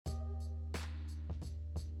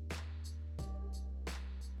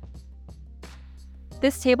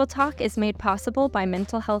This table talk is made possible by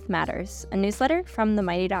Mental Health Matters, a newsletter from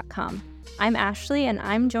themighty.com. I'm Ashley, and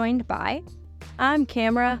I'm joined by... I'm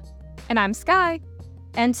Camera. And I'm Sky.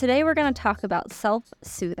 And today we're going to talk about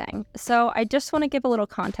self-soothing. So I just want to give a little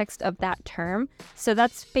context of that term. So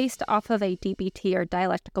that's based off of a DBT or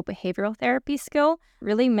dialectical behavioral therapy skill,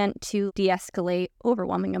 really meant to de-escalate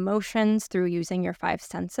overwhelming emotions through using your five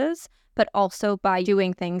senses, but also by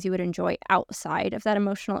doing things you would enjoy outside of that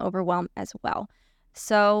emotional overwhelm as well.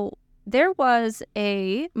 So there was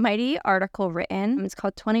a Mighty article written. It's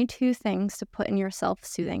called 22 Things to Put in Your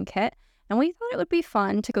Self-Soothing Kit. And we thought it would be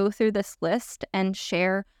fun to go through this list and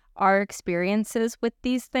share our experiences with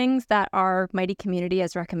these things that our Mighty community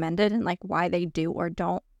has recommended and like why they do or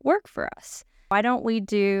don't work for us. Why don't we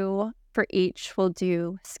do, for each, we'll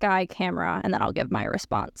do Sky, Camera, and then I'll give my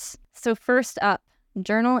response. So first up,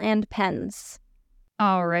 journal and pens.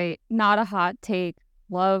 All right. Not a hot take.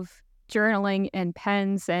 Love journaling and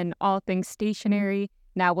pens and all things stationary.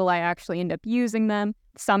 Now, will I actually end up using them?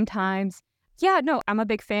 Sometimes. Yeah, no, I'm a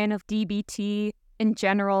big fan of DBT in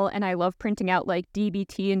general, and I love printing out like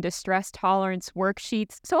DBT and distress tolerance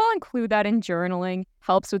worksheets. So I'll include that in journaling.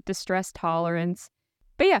 Helps with distress tolerance.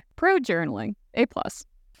 But yeah, pro journaling, A+.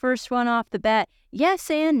 First one off the bat,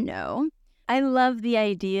 yes and no. I love the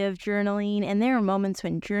idea of journaling, and there are moments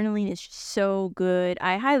when journaling is just so good.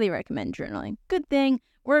 I highly recommend journaling. Good thing,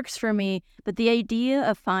 works for me, but the idea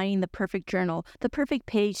of finding the perfect journal, the perfect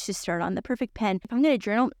page to start on, the perfect pen. If I'm going to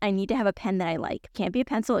journal, I need to have a pen that I like. It can't be a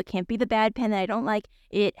pencil. It can't be the bad pen that I don't like.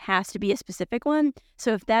 It has to be a specific one.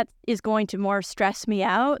 So if that is going to more stress me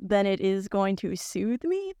out than it is going to soothe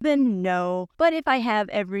me, then no. But if I have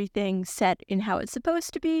everything set in how it's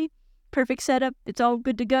supposed to be, perfect setup, it's all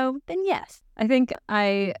good to go, then yes. I think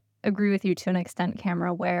I agree with you to an extent,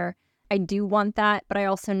 Camera, where I do want that, but I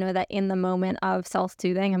also know that in the moment of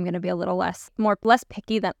self-soothing, I'm going to be a little less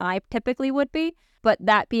picky than I typically would be. But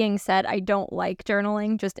that being said, I don't like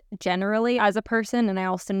journaling just generally as a person, and I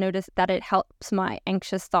also notice that it helps my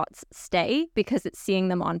anxious thoughts stay because it's seeing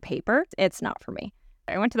them on paper. It's not for me.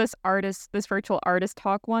 I went to this virtual artist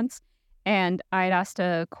talk once, and I'd asked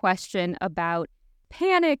a question about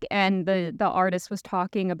panic, and the artist was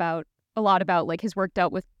talking about a lot about like his work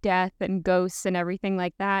dealt with death and ghosts and everything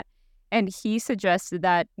like that. And he suggested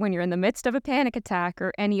that when you're in the midst of a panic attack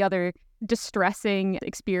or any other distressing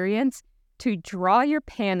experience, to draw your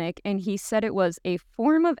panic. And he said it was a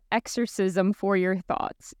form of exorcism for your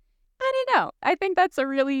thoughts. I don't know. I think that's a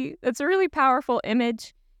really powerful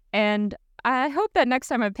image. And I hope that next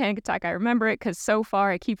time I have a panic attack, I remember it, because so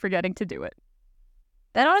far I keep forgetting to do it.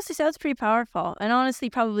 That honestly sounds pretty powerful, and honestly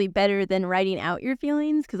probably better than writing out your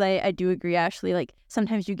feelings, because I do agree, Ashley, like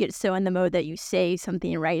sometimes you get so in the mode that you say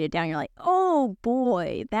something and write it down, you're like, oh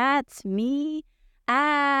boy, that's me.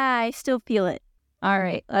 I still feel it. All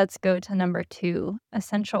right, let's go to number 2,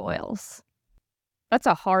 essential oils. That's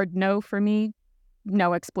a hard no for me.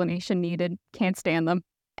 No explanation needed. Can't stand them.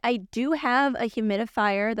 I do have a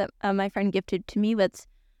humidifier that my friend gifted to me that's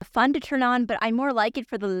fun to turn on, but I more like it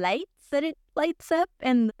for the lights that it lights up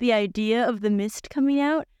and the idea of the mist coming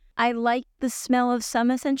out. I like the smell of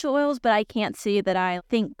some essential oils, but I can't say that I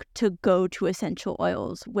think to go to essential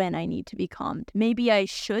oils when I need to be calmed. Maybe I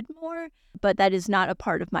should more, but that is not a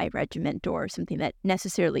part of my regiment or something that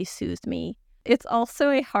necessarily soothes me. It's also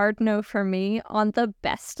a hard no for me. On the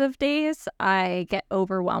best of days, I get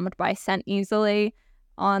overwhelmed by scent easily.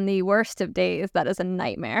 On the worst of days, that is a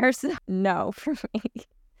nightmare. So no for me.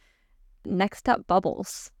 Next up,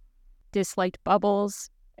 bubbles. Disliked bubbles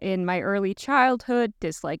in my early childhood,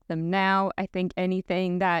 dislike them now. I think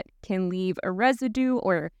anything that can leave a residue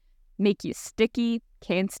or make you sticky,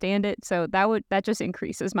 can't stand it. So that just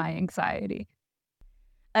increases my anxiety.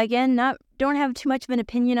 Again, don't have too much of an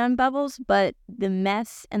opinion on bubbles, but the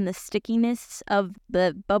mess and the stickiness of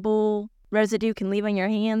the bubble residue can leave on your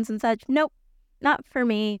hands and such. Nope, not for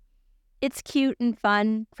me. It's cute and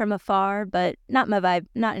fun from afar, but not my vibe,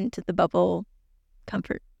 not into the bubble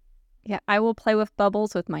comfort. Yeah, I will play with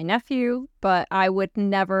bubbles with my nephew, but I would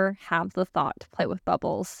never have the thought to play with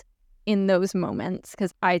bubbles in those moments,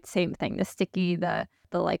 because same thing, the sticky, the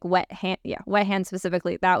like wet hand, wet hand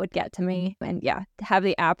specifically, that would get to me, and have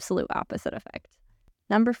the absolute opposite effect.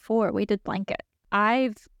 Number 4, weighted blanket.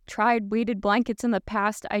 I've tried weighted blankets in the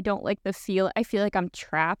past. I don't like the feel. I feel like I'm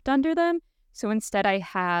trapped under them. So instead I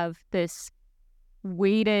have this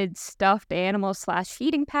weighted stuffed animal /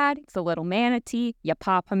 heating pad. It's a little manatee. You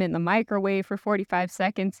pop him in the microwave for 45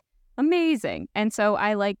 seconds. Amazing. And so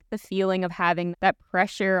I like the feeling of having that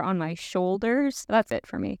pressure on my shoulders. That's it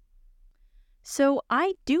for me. So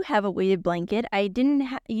I do have a weighted blanket. I didn't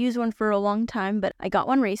use one for a long time, but I got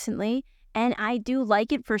one recently. And I do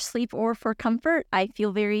like it for sleep or for comfort. I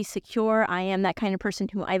feel very secure. I am that kind of person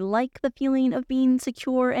who I like the feeling of being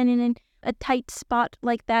secure and in a tight spot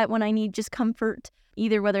like that when I need just comfort,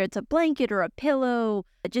 either whether it's a blanket or a pillow,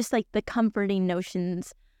 just like the comforting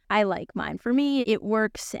notions. I like mine. For me, it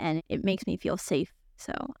works and it makes me feel safe.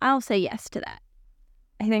 So I'll say yes to that.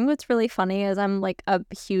 I think what's really funny is I'm like a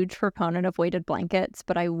huge proponent of weighted blankets,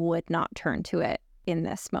 but I would not turn to it in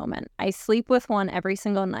this moment. I sleep with one every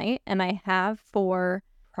single night, and I have for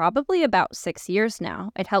probably about 6 years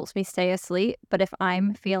now. It helps me stay asleep, but if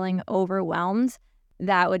I'm feeling overwhelmed,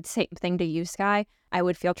 that would same thing to you, Sky. I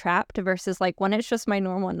would feel trapped versus like when it's just my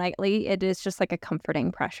normal nightly, it is just like a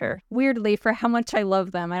comforting pressure. Weirdly, for how much I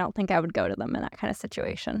love them, I don't think I would go to them in that kind of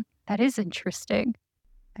situation. That is interesting.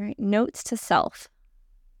 All right, notes to self.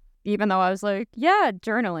 Even though I was like, yeah,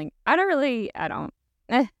 journaling.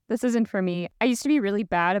 This isn't for me. I used to be really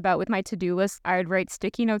bad about with my to-do list. I would write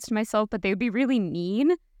sticky notes to myself, but they would be really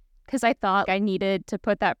mean because I thought I needed to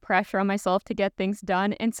put that pressure on myself to get things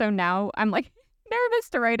done. And so now I'm like nervous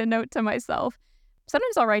to write a note to myself.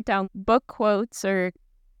 Sometimes I'll write down book quotes or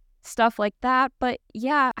stuff like that. But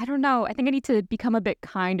yeah, I don't know. I think I need to become a bit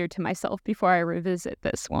kinder to myself before I revisit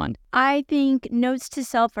this one. I think notes to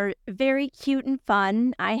self are very cute and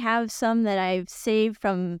fun. I have some that I've saved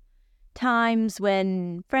from times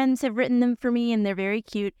when friends have written them for me and they're very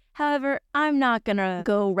cute. However, I'm not gonna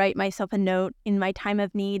go write myself a note in my time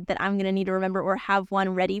of need that I'm gonna need to remember or have one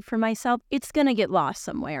ready for myself. It's gonna get lost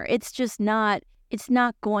somewhere. It's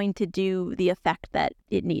not going to do the effect that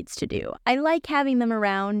it needs to do. I like having them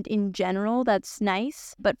around in general. That's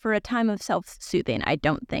nice. But for a time of self-soothing, I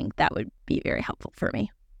don't think that would be very helpful for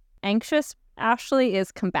me. Anxious Ashley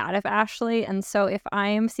is combative Ashley. And so if I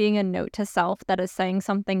am seeing a note to self that is saying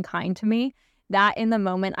something kind to me, that in the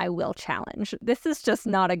moment I will challenge. This is just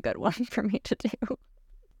not a good one for me to do.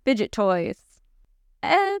 Fidget toys.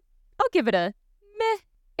 I'll give it a meh.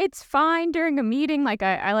 It's fine during a meeting. Like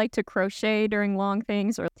I like to crochet during long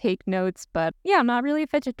things or take notes. But yeah, I'm not really a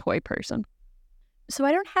fidget toy person. So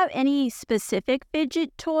I don't have any specific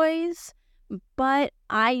fidget toys, but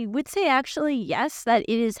I would say actually, yes, that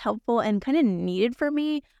it is helpful and kind of needed for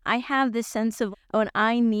me. I have this sense of when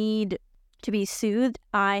I need to be soothed,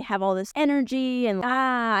 I have all this energy and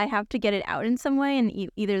I have to get it out in some way. And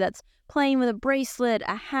either that's playing with a bracelet,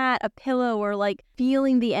 a hat, a pillow, or like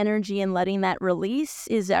feeling the energy and letting that release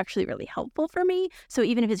is actually really helpful for me. So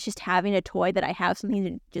even if it's just having a toy that I have something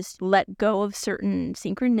to just let go of certain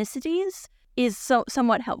synchronicities is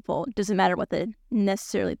somewhat helpful. Doesn't matter what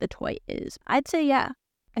necessarily the toy is. I'd say yeah.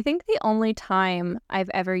 I think the only time I've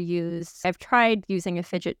tried using a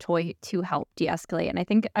fidget toy to help de-escalate, and I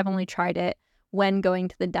think I've only tried it when going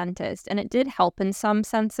to the dentist, and it did help in some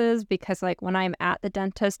senses because like when I'm at the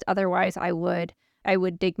dentist, otherwise I would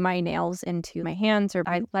dig my nails into my hands or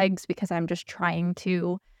my legs because I'm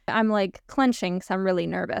like clenching because I'm really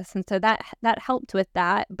nervous. And so that helped with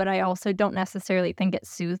that, but I also don't necessarily think it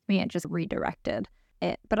soothed me. It just redirected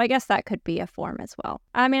it. But I guess that could be a form as well.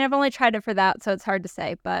 I mean, I've only tried it for that, so it's hard to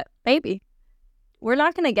say, but maybe. We're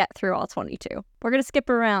not going to get through all 22. We're going to skip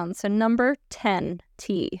around. So number 10,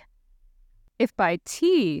 tea. If by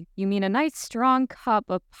tea you mean a nice strong cup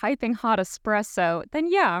of piping hot espresso,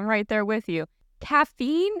 then yeah, I'm right there with you.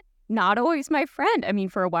 Caffeine? Not always my friend. I mean,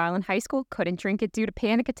 for a while in high school, couldn't drink it due to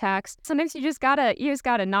panic attacks. Sometimes you just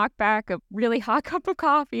gotta knock back a really hot cup of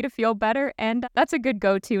coffee to feel better, and that's a good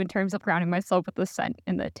go-to in terms of grounding myself with the scent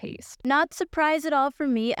and the taste. Not surprised at all for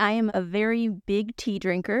me. I am a very big tea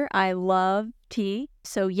drinker. I love tea.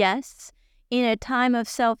 So yes, in a time of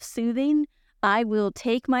self-soothing, I will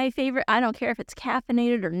take my favorite. I don't care if it's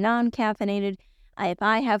caffeinated or non-caffeinated. If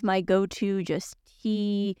I have my go-to just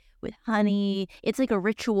tea with honey, it's like a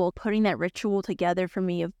ritual, putting that ritual together for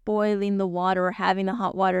me of boiling the water or having the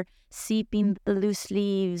hot water, seeping the loose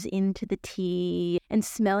leaves into the tea and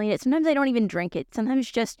smelling it. Sometimes I don't even drink it.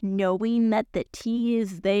 Sometimes just knowing that the tea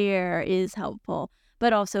is there is helpful.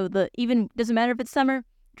 But also even doesn't matter if it's summer,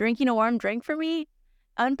 drinking a warm drink for me,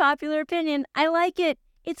 unpopular opinion, I like it.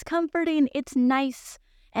 It's comforting, it's nice,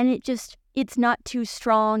 and it's not too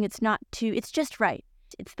strong, it's just right.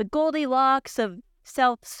 It's the Goldilocks of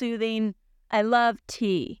self-soothing. I love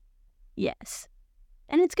tea. Yes.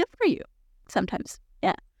 And it's good for you sometimes.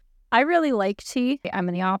 Yeah. I really like tea. I'm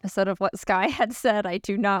in the opposite of what Sky had said. I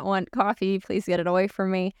do not want coffee. Please get it away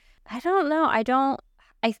from me. I don't know.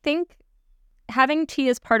 I think having tea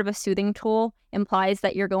as part of a soothing tool implies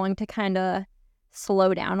that you're going to kind of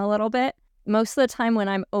slow down a little bit. Most of the time when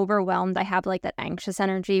I'm overwhelmed, I have like that anxious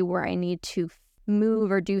energy where I need to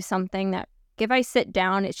move or do something that if I sit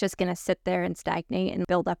down, it's just going to sit there and stagnate and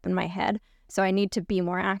build up in my head. So I need to be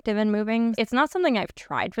more active in moving. It's not something I've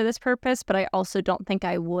tried for this purpose, but I also don't think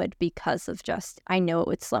I would because of just, I know it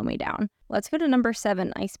would slow me down. Let's go to number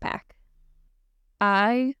 7, ice pack.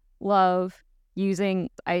 I love using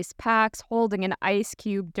ice packs, holding an ice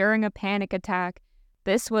cube during a panic attack.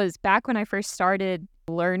 This was back when I first started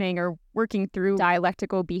learning or working through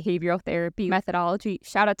dialectical behavioral therapy methodology.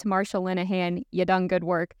 Shout out to Marshall Linehan, you done good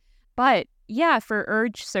work. But yeah, for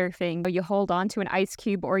urge surfing, you hold on to an ice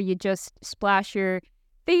cube or you just splash your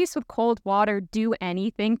face with cold water, do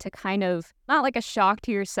anything to kind of, not like a shock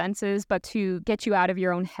to your senses, but to get you out of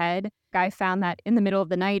your own head. I found that in the middle of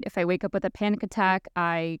the night, if I wake up with a panic attack,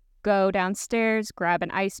 I go downstairs, grab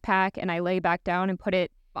an ice pack, and I lay back down and put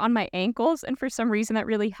it on my ankles. And for some reason, that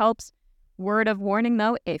really helps. Word of warning,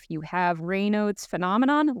 though, if you have Raynaud's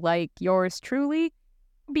phenomenon, like yours truly,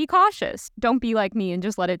 be cautious. Don't be like me and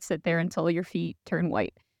just let it sit there until your feet turn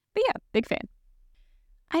white. But yeah, big fan.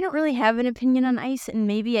 I don't really have an opinion on ice, and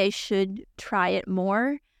maybe I should try it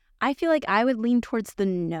more. I feel like I would lean towards the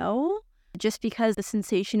no, just because the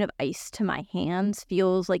sensation of ice to my hands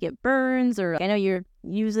feels like it burns, or I know you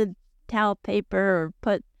use a towel paper or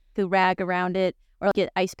put the rag around it, or get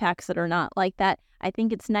ice packs that are not like that. I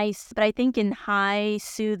think it's nice, but I think in high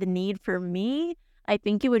soothe need for me, I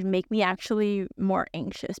think it would make me actually more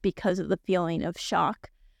anxious because of the feeling of shock.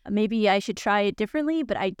 Maybe I should try it differently,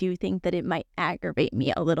 but I do think that it might aggravate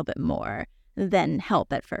me a little bit more than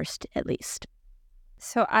help at first, at least.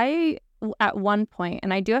 So I, at one point,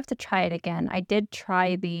 and I do have to try it again, I did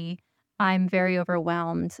try the I'm very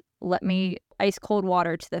overwhelmed, let me ice cold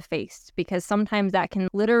water to the face, because sometimes that can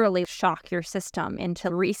literally shock your system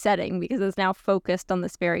into resetting because it's now focused on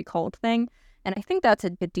this very cold thing. And I think that's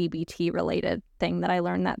a DBT related thing that I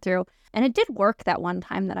learned that through. And it did work that one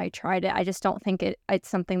time that I tried it. I just don't think it's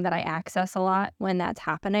something that I access a lot when that's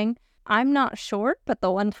happening. I'm not sure, but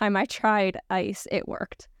the one time I tried ice, it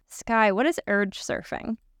worked. Sky, what is urge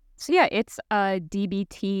surfing? So yeah, it's a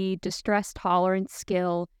DBT, distress tolerance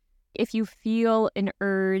skill. If you feel an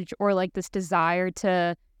urge or like this desire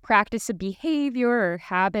to practice a behavior or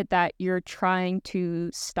habit that you're trying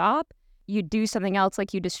to stop, you do something else,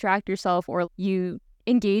 like you distract yourself or you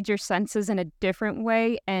engage your senses in a different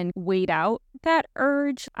way and wait out that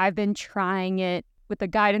urge. I've been trying it with the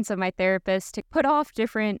guidance of my therapist to put off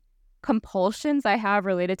different compulsions I have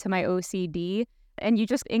related to my OCD. And you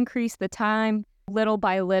just increase the time little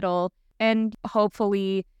by little. And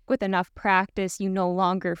hopefully with enough practice, you no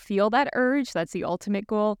longer feel that urge. That's the ultimate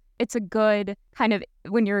goal. It's a good kind of,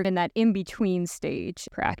 when you're in that in-between stage,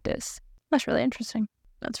 practice. That's really interesting.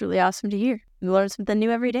 That's really awesome to hear. You learn something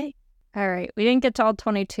new every day. All right. We didn't get to all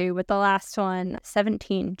 22, but the last one,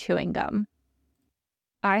 17, chewing gum.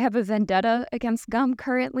 I have a vendetta against gum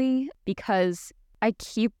currently because I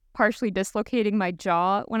keep partially dislocating my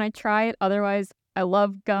jaw when I try it. Otherwise, I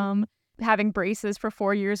love gum. Having braces for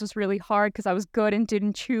 4 years was really hard because I was good and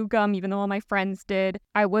didn't chew gum, even though all my friends did.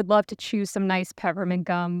 I would love to chew some nice peppermint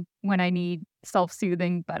gum when I need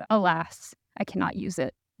self-soothing, but alas, I cannot use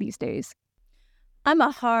it these days. I'm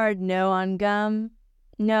a hard no on gum.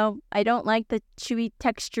 No, I don't like the chewy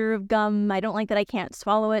texture of gum. I don't like that I can't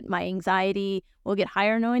swallow it. My anxiety will get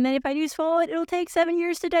higher knowing that if I do swallow it, it'll take 7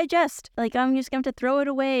 years to digest. Like, I'm just going to have to throw it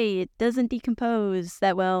away. It doesn't decompose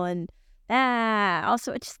that well. And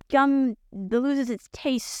also, it's just gum that loses its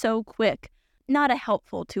taste so quick. Not a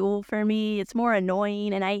helpful tool for me. It's more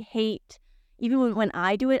annoying. And I hate, even when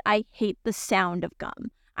I do it, I hate the sound of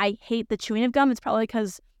gum. I hate the chewing of gum. It's probably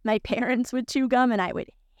because my parents would chew gum and I would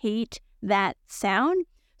hate that sound.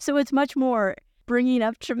 So it's much more bringing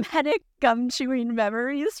up traumatic gum chewing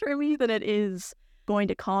memories for me than it is going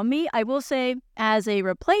to calm me. I will say, as a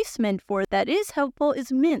replacement for that is helpful,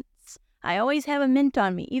 is mints. I always have a mint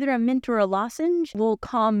on me. Either a mint or a lozenge will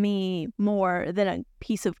calm me more than a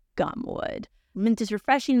piece of gum would. Mint is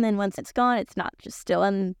refreshing, and then once it's gone, it's not just still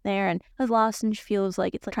in there. And a lozenge feels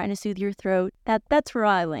like it's like trying to soothe your throat. That's where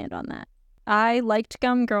I land on that. I liked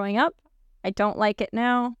gum growing up. I don't like it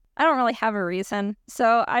now. I don't really have a reason.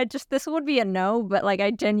 So this would be a no, but like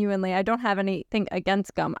I don't have anything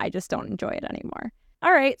against gum. I just don't enjoy it anymore.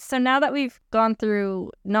 All right. So now that we've gone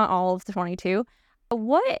through not all of the 22,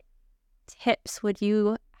 what tips would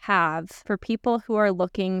you have for people who are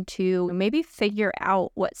looking to maybe figure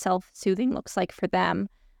out what self-soothing looks like for them?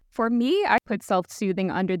 For me, I put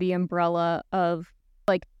self-soothing under the umbrella of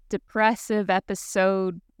like depressive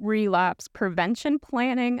episode relapse prevention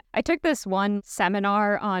planning. I took this one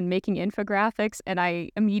seminar on making infographics and I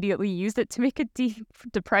immediately used it to make a deep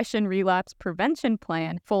depression relapse prevention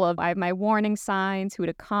plan full of I have my warning signs, who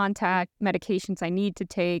to contact, medications I need to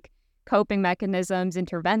take, coping mechanisms,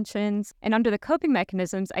 interventions. And under the coping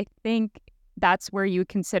mechanisms, I think that's where you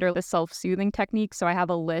consider the self-soothing technique. So I have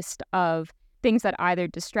a list of things that either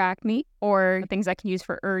distract me or things I can use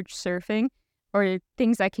for urge surfing or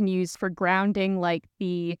things I can use for grounding, like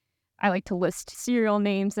I like to list cereal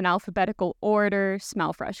names in alphabetical order,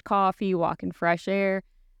 smell fresh coffee, walk in fresh air.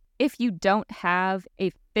 If you don't have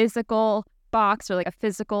a physical box or like a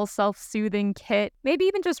physical self-soothing kit, maybe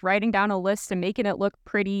even just writing down a list and making it look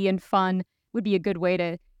pretty and fun would be a good way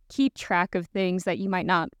to keep track of things that you might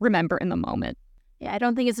not remember in the moment. Yeah, I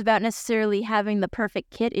don't think it's about necessarily having the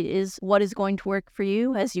perfect kit. It is what is going to work for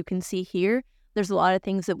you. As you can see here, there's a lot of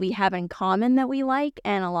things that we have in common that we like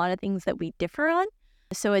and a lot of things that we differ on.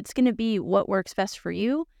 So it's going to be what works best for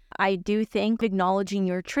you. I do think acknowledging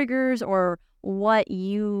your triggers or what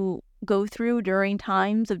you go through during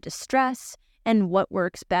times of distress and what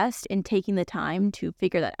works best and taking the time to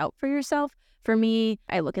figure that out for yourself. For me,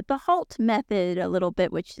 I look at the HALT method a little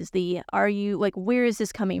bit, which is where is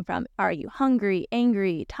this coming from? Are you hungry,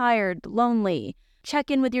 angry, tired, lonely?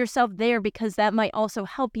 Check in with yourself there because that might also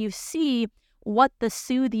help you see what the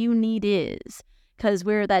soothe you need is. Because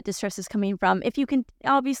where that distress is coming from, if you can,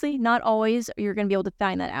 obviously, not always you're going to be able to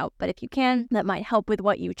find that out. But if you can, that might help with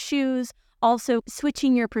what you choose. Also,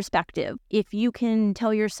 switching your perspective. If you can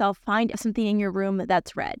tell yourself, find something in your room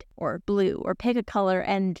that's red or blue or pick a color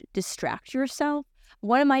and distract yourself.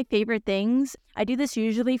 One of my favorite things, I do this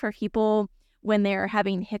usually for people when they're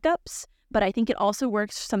having hiccups, but I think it also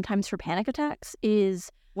works sometimes for panic attacks, is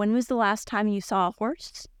when was the last time you saw a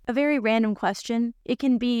horse? A very random question. It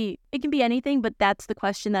can be anything, but that's the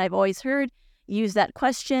question that I've always heard. Use that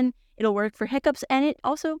question. It'll work for hiccups, and it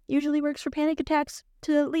also usually works for panic attacks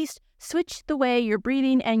to at least switch the way you're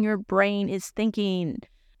breathing and your brain is thinking,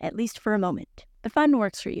 at least for a moment. The fun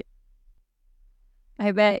works for you.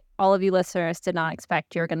 I bet all of you listeners did not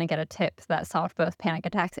expect you're going to get a tip that solved both panic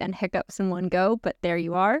attacks and hiccups in one go, but there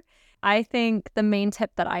you are. I think the main tip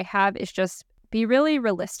that I have is just be really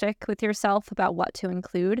realistic with yourself about what to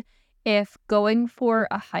include. If going for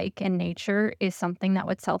a hike in nature is something that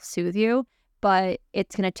would self-soothe you, but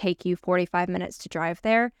it's going to take you 45 minutes to drive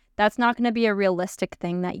there, that's not going to be a realistic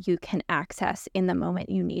thing that you can access in the moment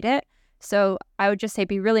you need it. So I would just say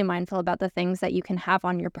be really mindful about the things that you can have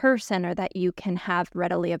on your person or that you can have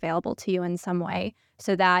readily available to you in some way,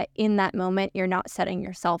 so that in that moment you're not setting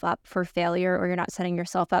yourself up for failure or you're not setting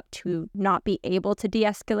yourself up to not be able to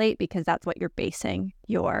de-escalate, because that's what you're basing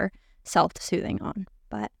your self-soothing on.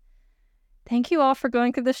 But thank you all for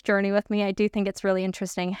going through this journey with me. I do think it's really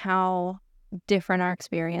interesting how different our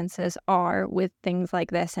experiences are with things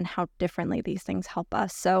like this and how differently these things help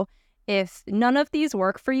us. So if none of these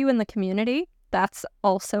work for you in the community, that's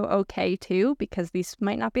also okay too, because these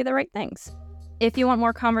might not be the right things. If you want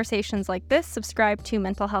more conversations like this, subscribe to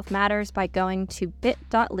Mental Health Matters by going to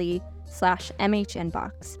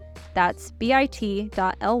bit.ly/mhinbox. That's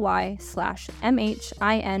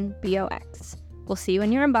bit.ly/mhinbox. We'll see you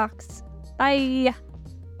in your inbox. Bye.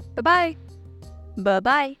 Bye-bye.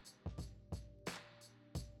 Bye-bye.